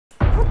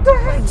the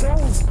heck?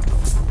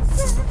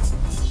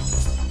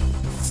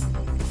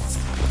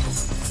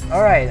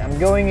 Alright, I'm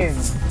going in.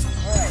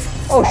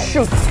 Oh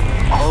shoot!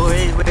 Oh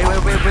wait.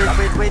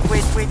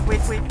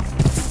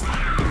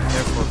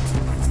 Careful.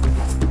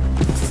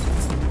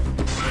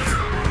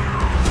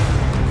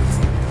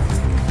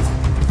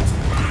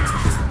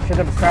 Should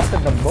have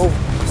crafted the boat.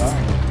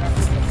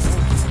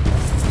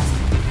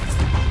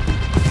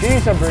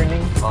 Trees are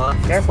burning.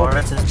 Careful.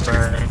 Forest is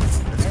burning.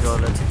 Let's go.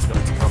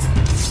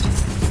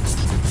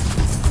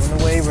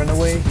 Run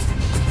away.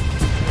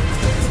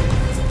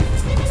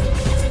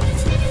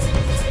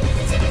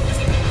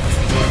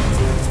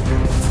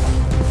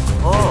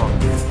 Oh!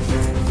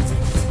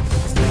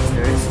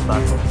 There is a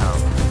battle now.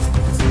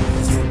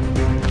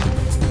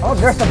 Oh,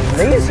 there's a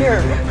blaze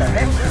here. What the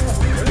heck?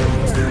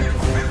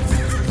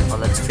 Oh,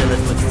 let's kill it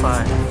with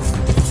fire.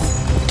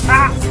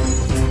 Ah!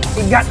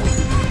 He got me.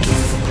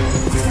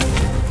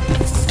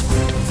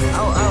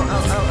 Ow.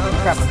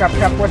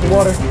 Crap. Where's the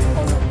water?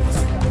 Oh no.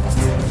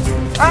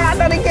 Ah,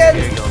 not again!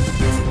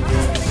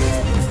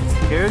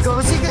 Here it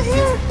goes. He got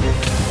here!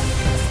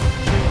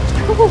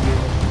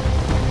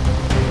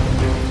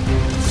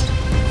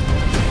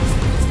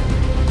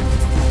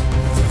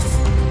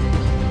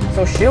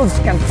 So shields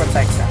can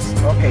protect us.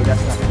 Okay,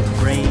 that's not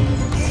good. Range.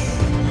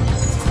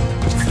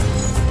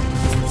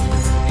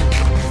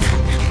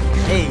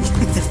 Hey,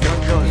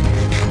 don't go.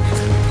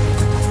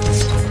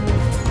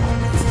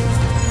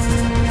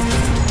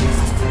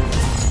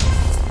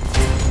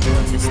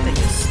 This thing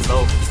is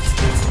slow.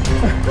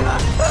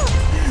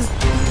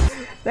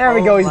 There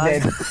we go, he's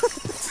dead.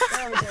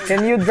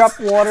 Can you drop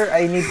water?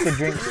 I need to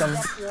drink some.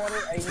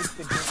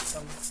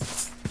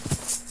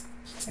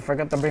 I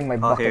forgot to bring my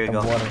bucket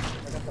of water.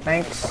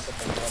 Thanks.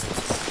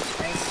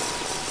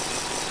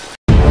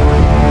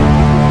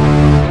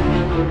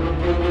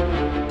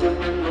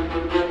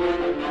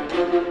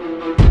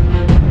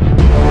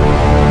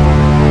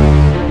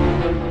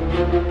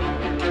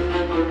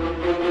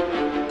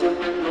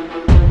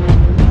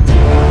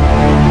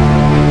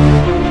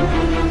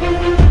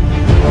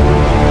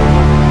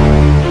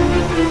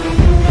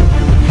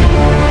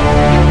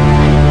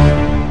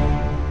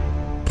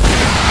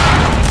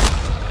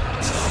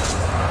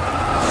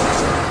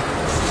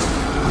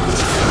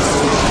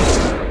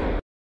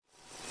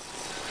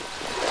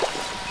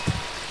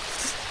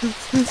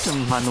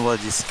 Manuel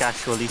just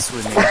casually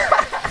swimming.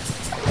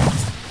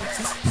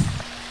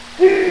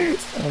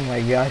 Oh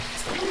my gosh.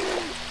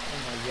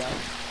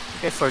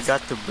 I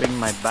forgot to bring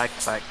my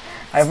backpack.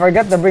 I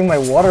forgot to bring my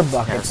water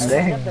bucket. Yes.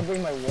 Dang.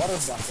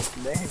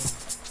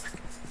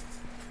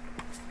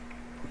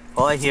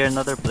 Oh, I hear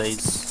another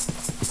blaze.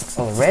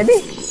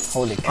 Already?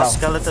 Holy cow. Oh,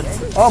 skeleton.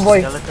 Oh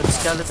boy.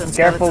 Skeleton.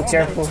 Careful.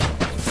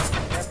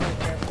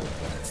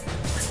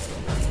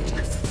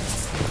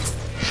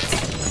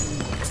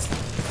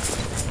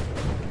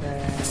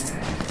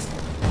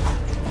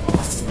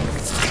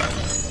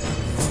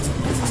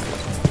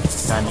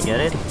 Trying to get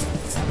it.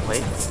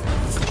 Wait.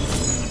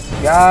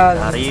 God.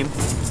 Got him.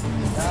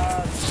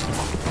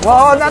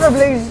 Whoa, another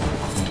blaze.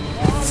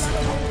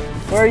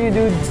 Where are you,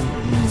 dude?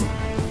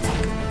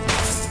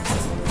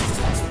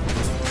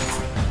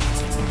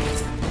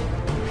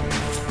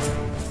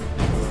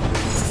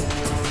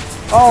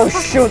 Oh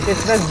shoot,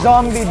 it's the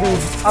zombie dude.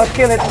 I'll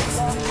kill it.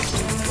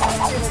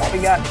 We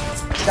got.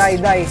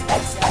 Die.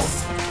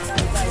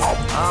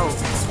 Ow.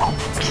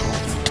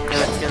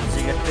 Kill it.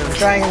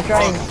 I'm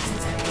trying.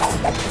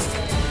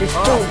 He's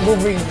still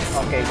moving.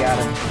 Okay, got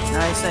him.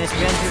 Nice.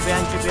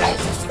 Behind you.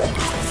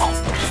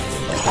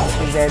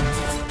 He's dead.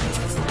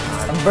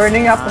 I'm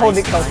burning up.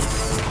 Holy cow.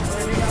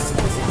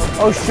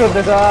 Oh shoot,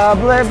 there's a blah.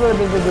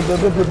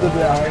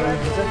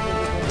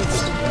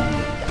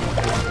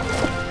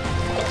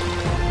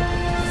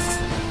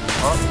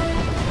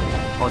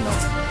 Oh no.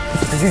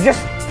 Did you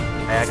just...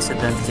 I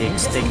accidentally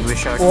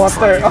extinguished our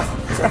water?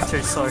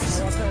 water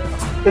source.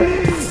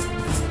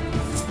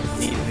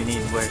 We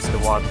need where's the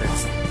water?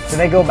 Should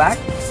I go back?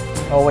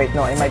 Oh wait,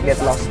 no, I might get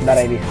lost. Bad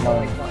idea. No,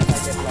 wait.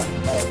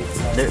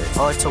 There,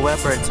 oh, it's a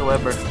Weber.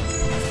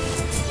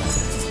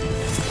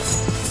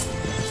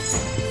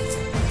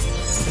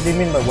 What do you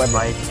mean by web?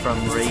 Right from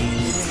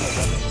range.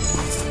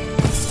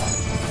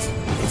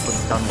 They put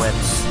down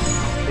webs.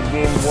 The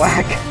game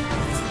whack.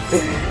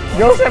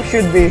 Joseph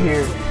should be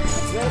here.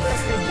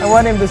 I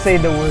want him to say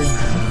the words.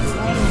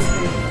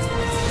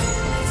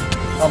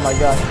 Oh my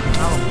god.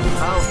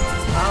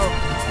 Ow.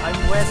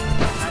 I'm wet.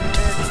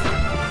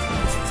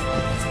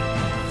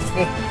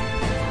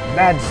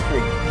 Bad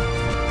streak.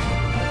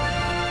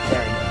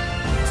 There we go.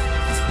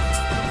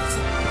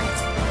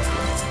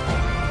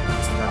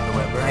 Got the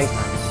Weber. Nice.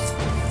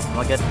 I'm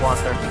gonna get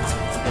water.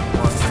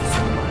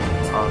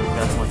 Oh, we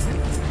got one.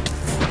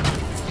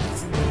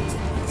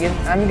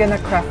 I'm gonna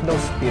craft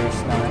those spears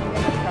now.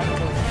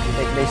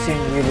 They seem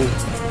really...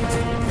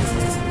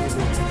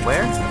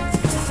 Where?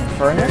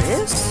 Furnace?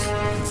 There is?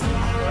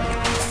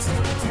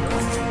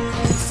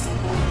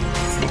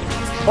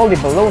 Holy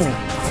baloney.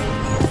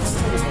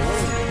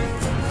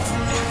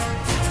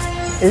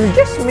 Is it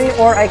just me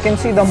or I can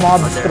see the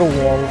mobs through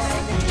walls?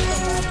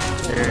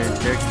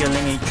 They're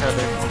killing each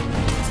other.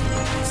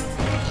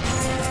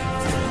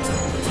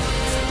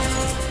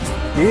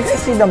 Do you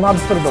guys see the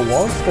mobs through the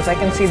walls? Because I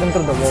can see them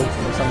through the walls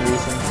for some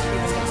reason.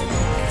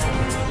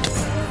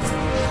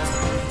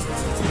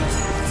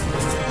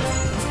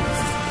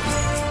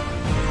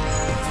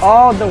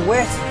 Oh, the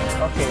wisp.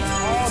 Okay.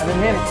 And the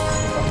nymphs.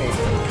 Okay.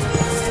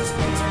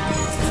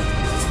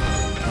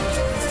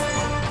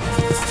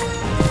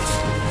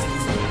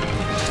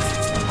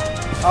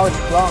 Oh,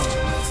 it's long.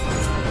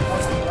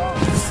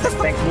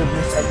 Thank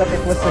goodness. I thought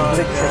it was a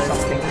glitch or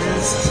something.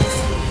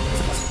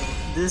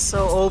 This is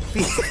so OP.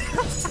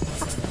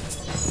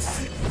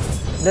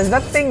 Does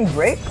that thing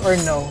break or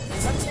no?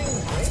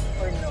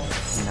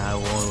 Nah,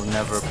 it will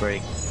never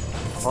break.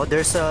 Oh,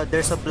 there's a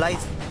blight.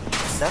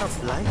 Is that a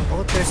blight?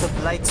 Oh, there's a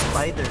blight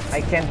spider.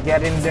 I can't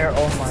get in there.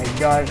 Oh my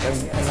gosh,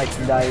 I'm like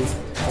die.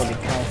 Holy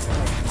cow.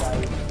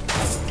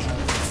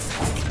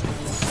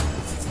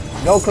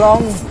 Go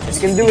clone, you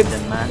can do it.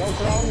 Then, man. Go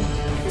clone.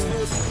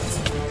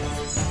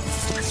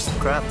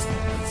 Crap.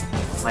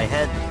 My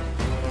head.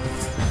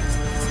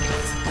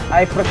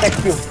 I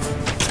protect you.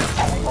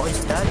 Oh,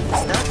 it's that?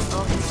 It's that?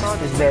 Oh, he saw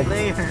this dead.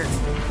 player.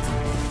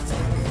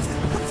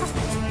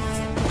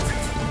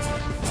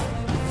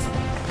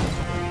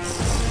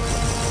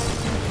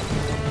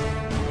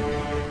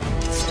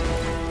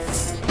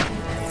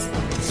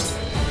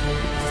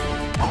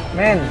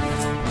 Man,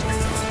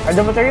 are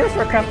the materials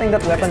for crafting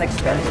that weapon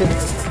expensive?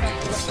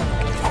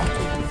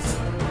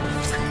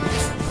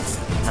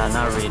 Nah,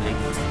 not really.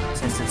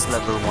 Since it's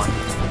level 1.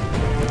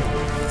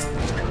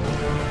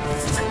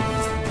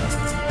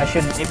 I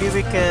should. Maybe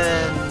we can...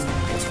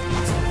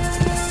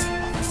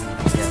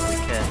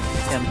 Yeah, we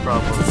can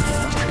probably, you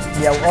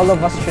know? Yeah, all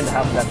of us should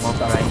have that Mob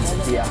stuff. grind.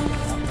 Yeah.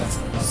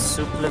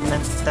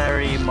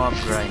 Supplementary mob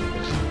grind.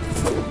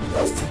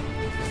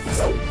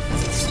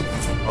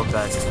 Oh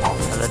god,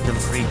 I let them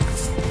free.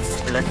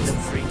 Let them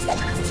free.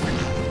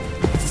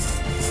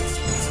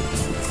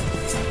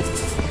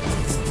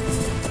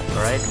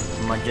 Alright,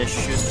 I'ma just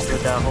shoot through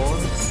that hole.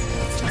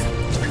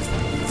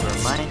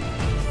 Never mind.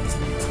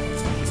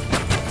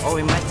 Oh,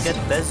 we might get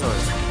Bezor.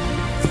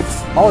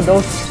 Oh,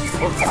 those.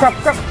 Oh, Crap,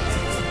 crap.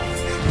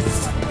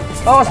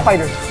 Oh,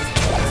 spider.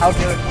 Out.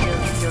 Kill.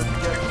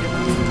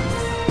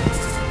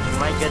 We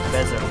might get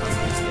Bezor from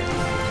these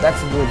guys.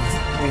 That's good.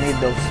 We need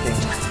those things.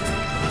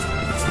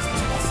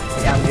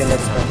 The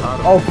amulets.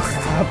 Oh,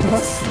 crap.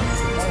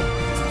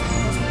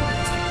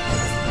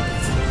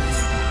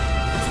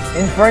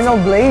 Infernal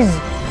Blaze?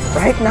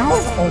 Right now?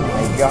 Oh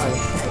my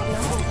gosh.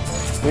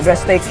 We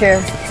best take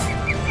care.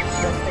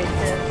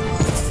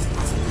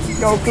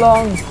 Go,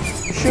 clone.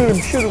 Shoot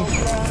him.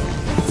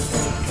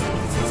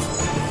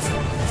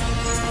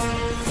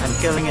 I'm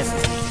killing it.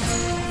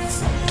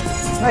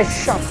 Nice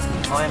shot.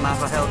 Oh, I'm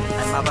half a health.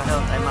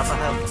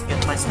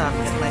 Get my stuff.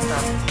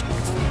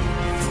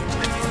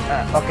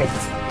 Okay.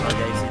 Oh,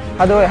 guys.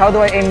 How do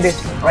I aim this?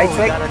 Right we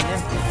click? got a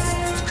nymph.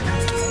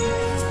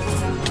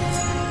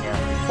 Yeah.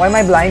 Why am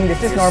I blind?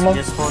 This is normal.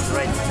 Just hold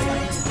right click.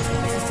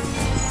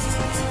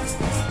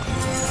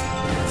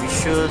 We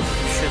should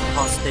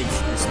hostage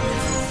this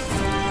nymph.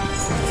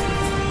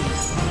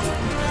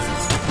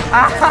 I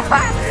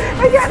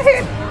got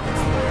hit!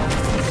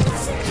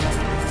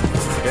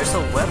 There's a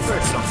web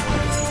or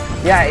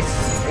something. Yeah, it's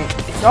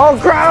oh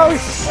crap!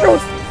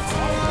 Shoot!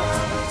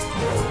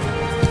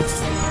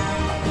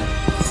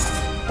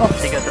 Oh,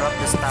 take a drop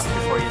the staff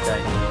before you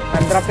die.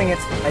 I'm dropping it.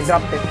 I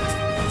dropped it.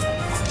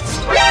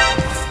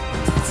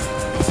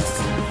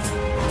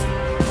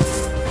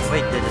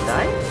 Wait, did it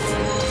die?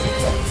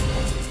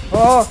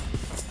 Oh!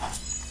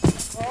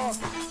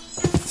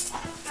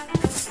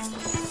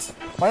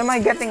 Why am I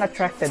getting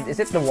attracted? Is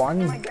it the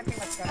one?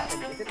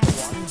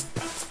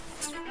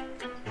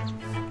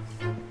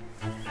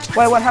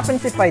 Why, what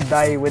happens if I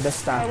die with the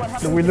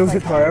staff? Do we lose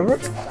it forever?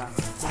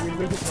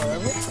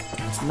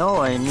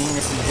 No, I mean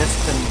it's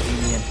just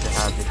convenient to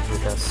have it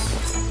with us.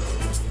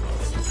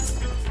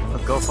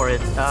 Go for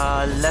it.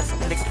 Left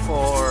click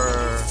for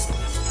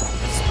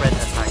spread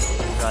attack.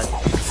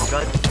 Oh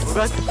god.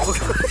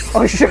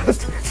 Oh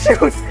shoot!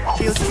 Shield.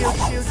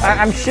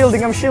 I'm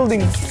shielding. Shield.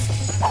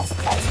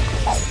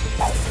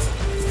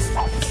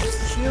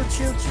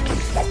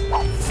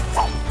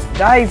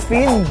 Die,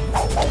 Finn!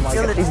 Oh my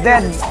god, he's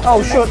dead!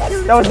 Oh shoot!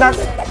 That was not...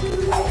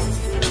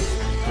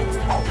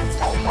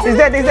 He's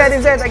dead!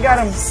 I got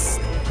him!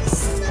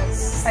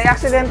 I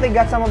accidentally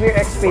got some of your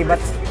XP, but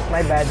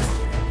my bad.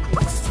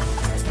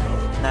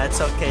 Nah,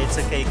 it's okay,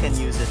 you can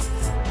use it.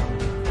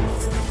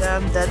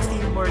 Damn, that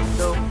teamwork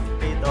though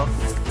paid off.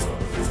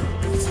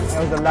 I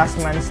was the last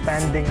man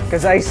standing,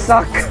 because I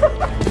suck!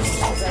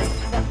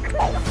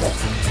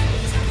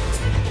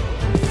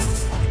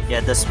 Yeah,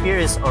 the spear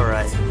is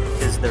alright,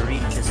 because the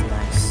reach is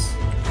nice,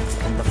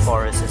 and the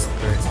forest is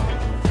good.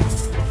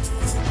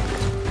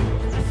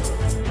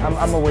 I'm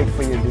gonna wait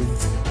for you, dude.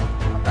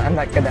 I'm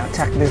not gonna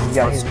attack this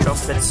guy. Let's drop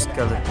that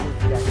skeleton.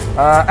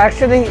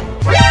 Actually...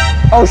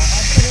 Oh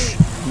shh!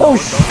 No, don't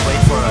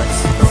wait for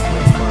us.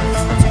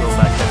 Let's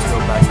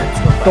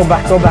go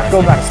back. Go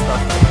back.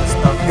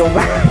 Stuck. Go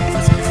back.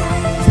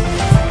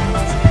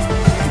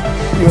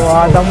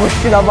 هذا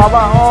مشكلة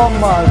بابا. Oh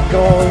my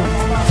god.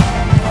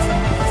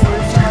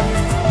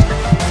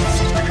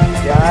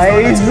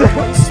 Guys.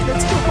 Let's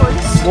go,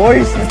 boys.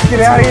 Boys, let's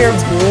get out of here,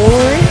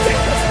 boys.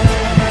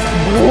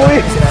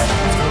 Boys.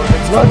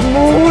 Blood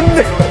moon.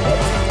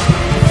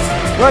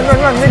 Run, run,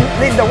 run.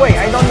 Lead the way.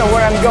 I don't know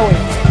where I'm going.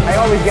 I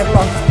always get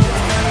lost.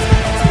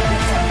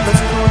 Let's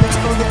go, let's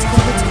go, let's go,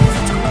 let's go,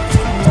 let's go.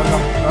 Oh no,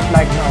 not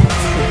like now.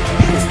 Shoot,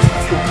 shoot,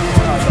 shoot.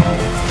 Oh no.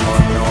 Oh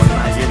no,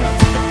 imagine.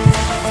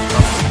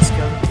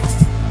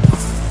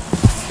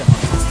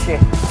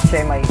 Shit,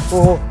 shit, my.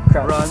 Oh,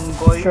 crap. Run,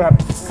 boy. Crap,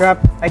 crap.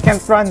 I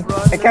can't run.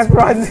 I can't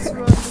run.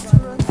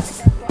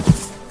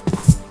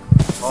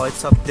 Oh,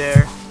 it's up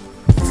there.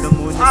 The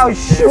moon is Oh, up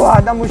shoo, there.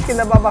 hada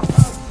mushkila baba.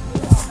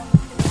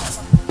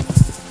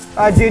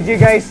 GG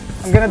guys,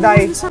 I'm gonna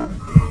die. Shoo, I'm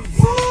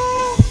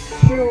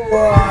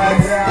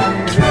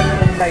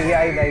gonna die.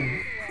 Yeah, I died.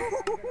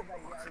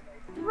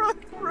 Run,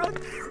 run,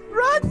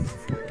 run!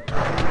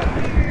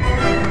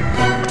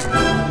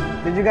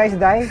 Did you guys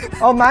die?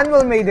 Oh,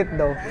 Manuel made it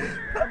though.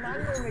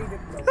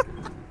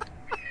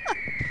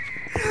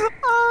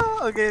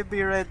 Okay,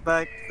 be right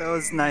back. That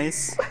was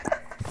nice.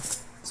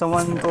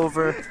 Someone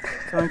cover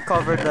the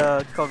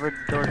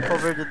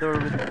door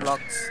with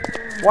blocks.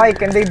 Why?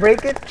 Can they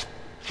break it?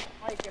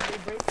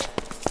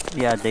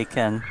 Yeah, they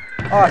can.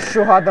 Oh,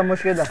 shoo, hada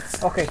mushkila.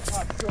 Okay.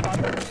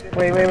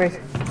 Wait.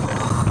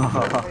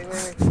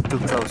 Too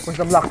close. Where's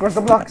the block? Where's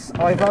the blocks?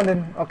 Oh, I found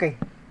them. Okay.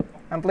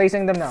 I'm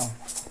placing them now.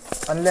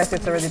 Unless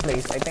it's already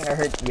placed. I think I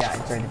heard. Yeah,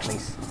 it's already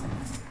placed.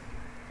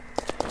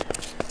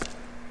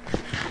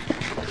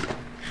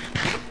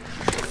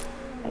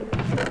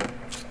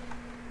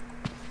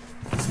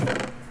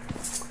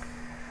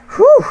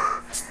 Whew!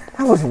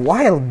 That was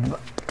wild.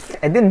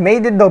 I didn't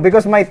made it though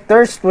because my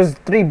thirst was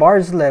 3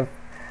 bars left.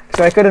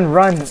 So I couldn't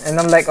run. And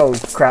I'm like, oh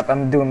crap,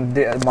 I'm doing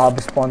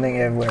mob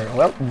spawning everywhere.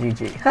 Well,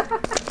 GG.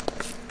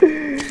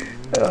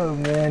 Oh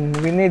man,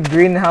 we need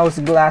greenhouse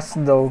glass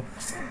though.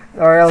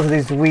 Or else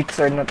these wheats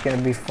are not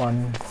gonna be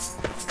fun.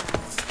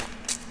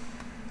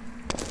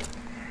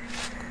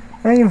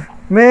 Hey,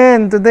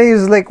 man, today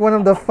is like one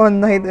of the fun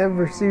night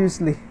ever,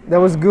 seriously. That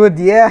was good,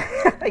 yeah.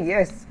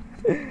 Yes.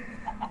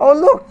 Oh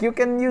look, you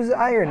can use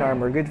iron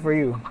armor, good for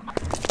you.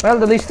 Well,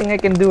 the least thing I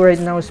can do right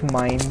now is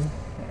mine.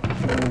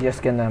 I'm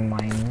just gonna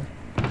mine.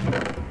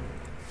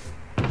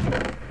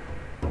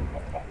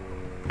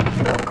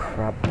 Oh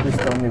crap, please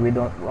tell me we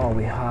don't... Oh,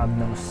 we have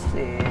no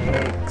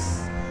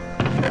sticks.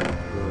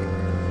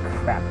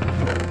 Crap.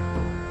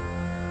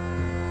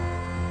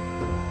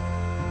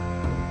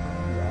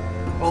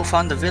 Oh,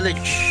 found the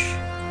village.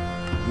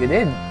 You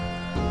did?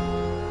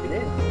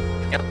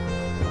 Yep.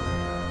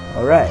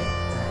 Alright.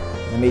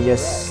 Let me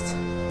just...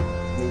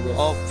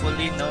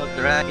 Hopefully no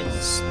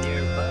dragons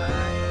nearby.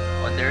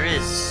 Oh, there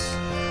is.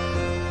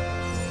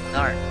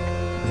 Darn.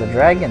 There's a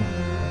dragon.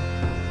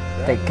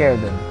 Take care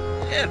of them.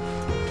 Yeah.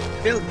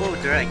 Bilbo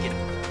dragon.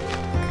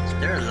 Is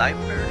there a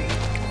library?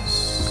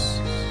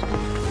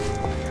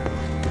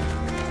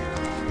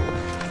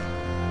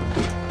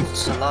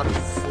 There's a lot of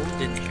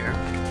food in here.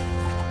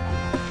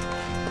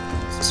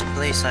 This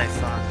place I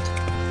found.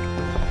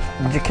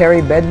 Did you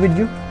carry bed with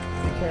you?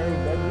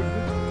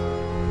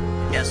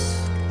 Yes.